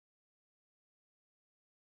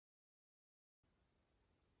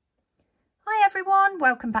everyone,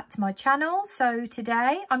 welcome back to my channel. So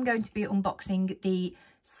today I'm going to be unboxing the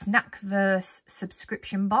Snackverse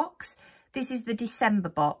subscription box. This is the December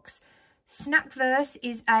box. Snackverse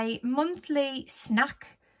is a monthly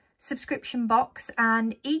snack subscription box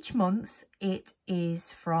and each month it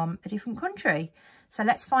is from a different country. So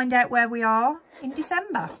let's find out where we are in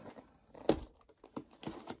December.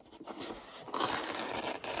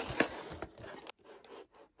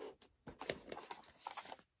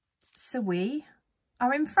 So we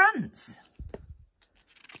are in France.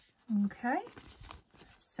 Okay,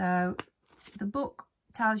 so the book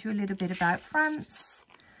tells you a little bit about France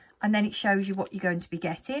and then it shows you what you're going to be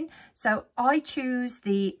getting. So I choose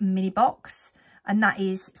the mini box and that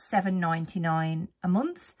is £7.99 a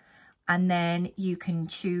month. And then you can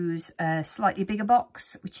choose a slightly bigger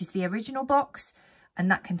box, which is the original box.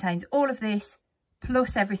 And that contains all of this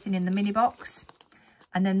plus everything in the mini box.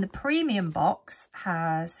 And then the premium box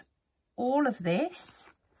has all of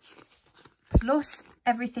this plus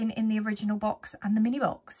everything in the original box and the mini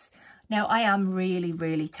box. Now I am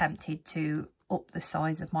really tempted to up the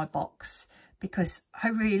size of my box because I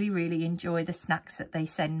really enjoy the snacks that they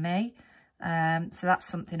send me, so that's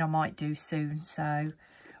something I might do soon, so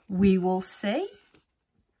we will see.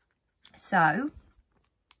 So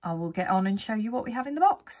I will get on and show you what we have in the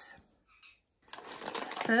box.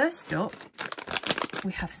 First up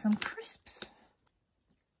we have some crisps.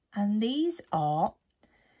 And these are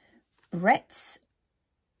Brett's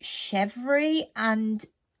Chèvre and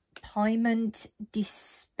Piment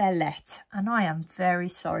d'Espelette. And I am very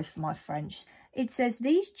sorry for my French. It says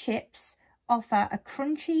these chips offer a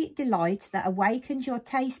crunchy delight that awakens your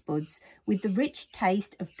taste buds with the rich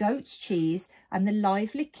taste of goat's cheese and the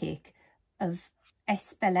lively kick of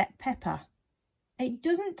Espelette pepper. It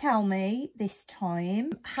doesn't tell me this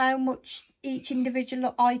time how much each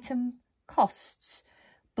individual item costs.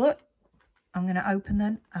 But I'm going to open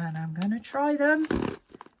them and I'm going to try them.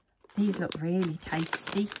 These look really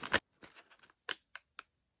tasty.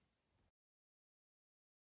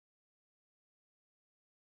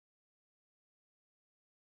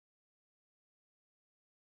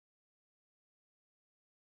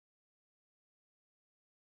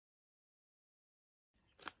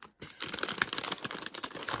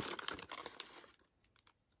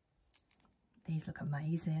 These look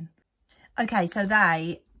amazing. Okay, so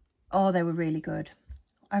they were really good.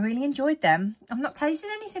 I really enjoyed them. I've not tasted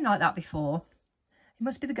anything like that before. It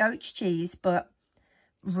must be the goat's cheese, but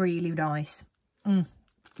really nice.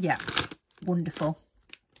 Yeah, wonderful.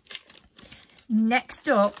 Next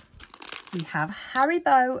up, we have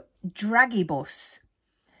Haribo Dragibus.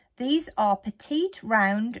 These are petite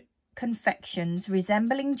round confections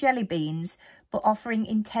resembling jelly beans, but offering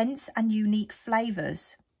intense and unique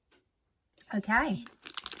flavours. Okay,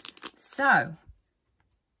 so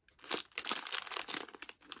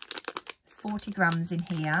 40 grams in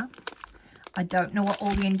here. I don't know what all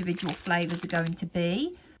the individual flavours are going to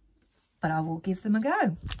be, but I will give them a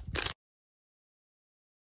go.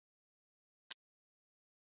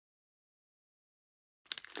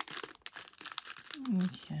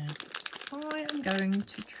 Okay, I am going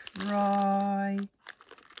to try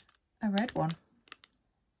a red one.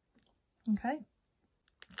 Okay,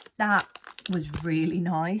 that was really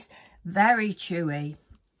nice, very chewy.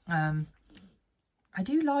 I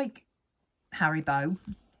do like Haribo,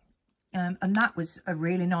 and that was a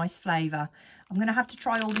really nice flavour. I'm going to have to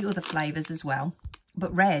try all the other flavours as well,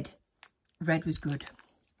 but red was good.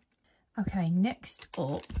 Okay, next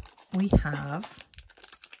up we have,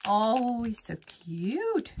 oh, he's so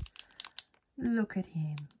cute, look at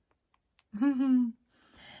him.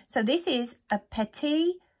 So this is a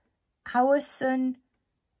Petit Poisson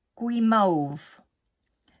Guimauve.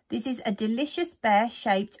 This is a delicious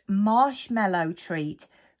bear-shaped marshmallow treat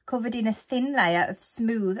covered in a thin layer of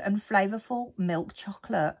smooth and flavourful milk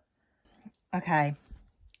chocolate. Okay,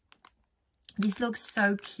 this looks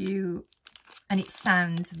so cute and it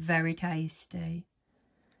sounds very tasty.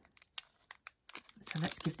 So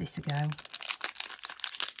let's give this a go.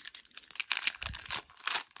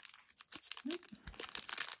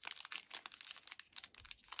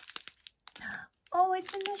 Oh,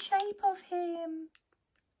 it's in the shape of him.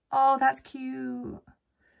 Oh, that's cute.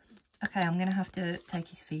 Okay, I'm going to have to take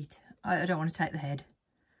his feet. I don't want to take the head.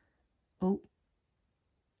 Oh.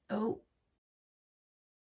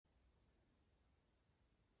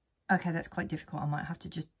 Okay, that's quite difficult. I might have to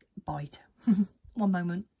just bite. One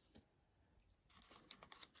moment.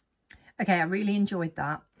 Okay, I really enjoyed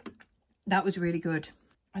that. That was really good.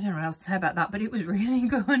 I don't know what else to say about that, but it was really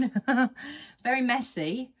good. Very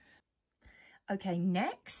messy. Okay,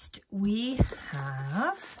 next we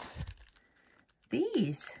have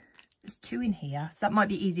these There's 2 in here, so that might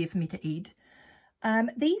be easier for me to eat.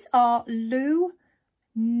 These are Lou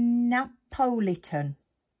Napolitan.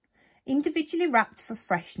 Individually wrapped for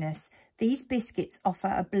freshness, these biscuits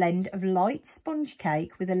offer a blend of light sponge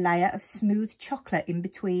cake with a layer of smooth chocolate in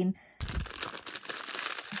between.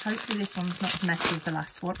 Hopefully this one's not as messy as the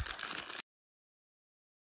last one.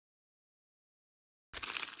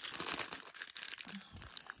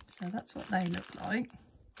 So that's what they look like.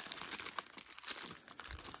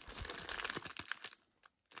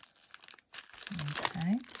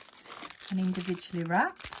 Okay, and individually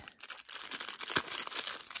wrapped.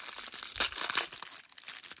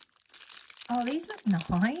 Oh, these look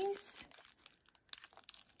nice.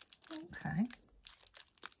 Okay.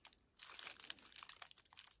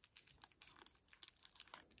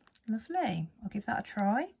 Lovely. I'll give that a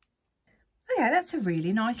try. Okay, that's a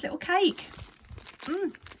really nice little cake.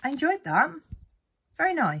 I enjoyed that.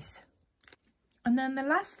 Very nice. And then the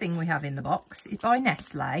last thing we have in the box is by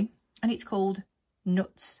Nestle, and it's called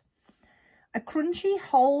Nuts. A crunchy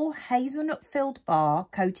whole hazelnut filled bar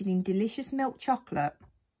coated in delicious milk chocolate.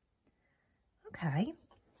 Okay.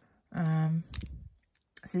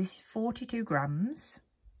 So this is 42 grams.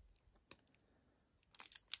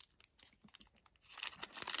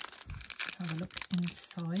 Let's have a look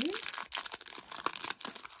inside.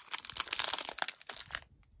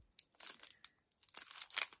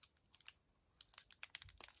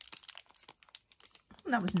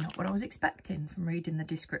 That was not what I was expecting from reading the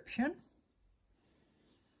description.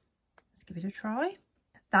 Let's give it a try.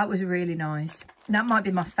 That was really nice. That might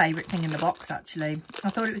be my favourite thing in the box, actually. I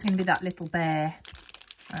thought it was going to be that little bear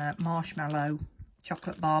marshmallow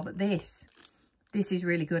chocolate bar, but this is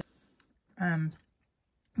really good.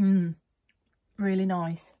 Really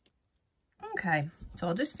nice. Okay, so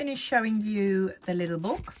I'll just finish showing you the little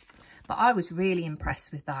book, but I was really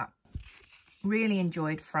impressed with that. Really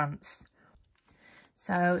enjoyed France.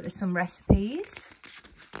 So there's some recipes,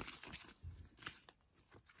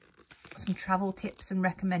 some travel tips and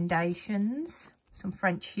recommendations, some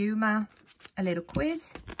French humour, a little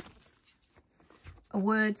quiz, a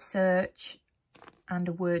word search and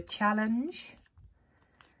a word challenge.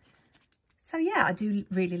 So yeah, I do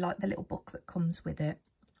really like the little book that comes with it.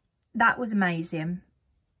 That was amazing.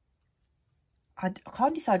 I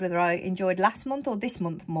can't decide whether I enjoyed last month or this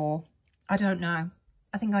month more. I don't know.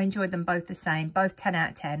 I think I enjoyed them both the same, both 10 out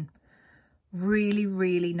of 10. Really,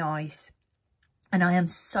 really nice. And I am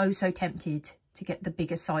so tempted to get the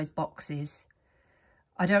bigger size boxes.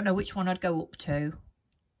 I don't know which one I'd go up to,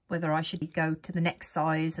 whether I should go to the next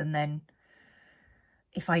size and then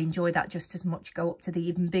if I enjoy that just as much, go up to the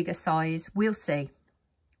even bigger size. We'll see.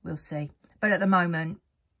 We'll see. But at the moment,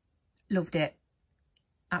 loved it.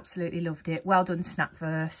 Absolutely loved it. Well done,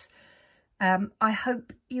 Snapverse. I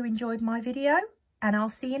hope you enjoyed my video and I'll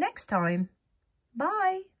see you next time.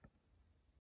 Bye.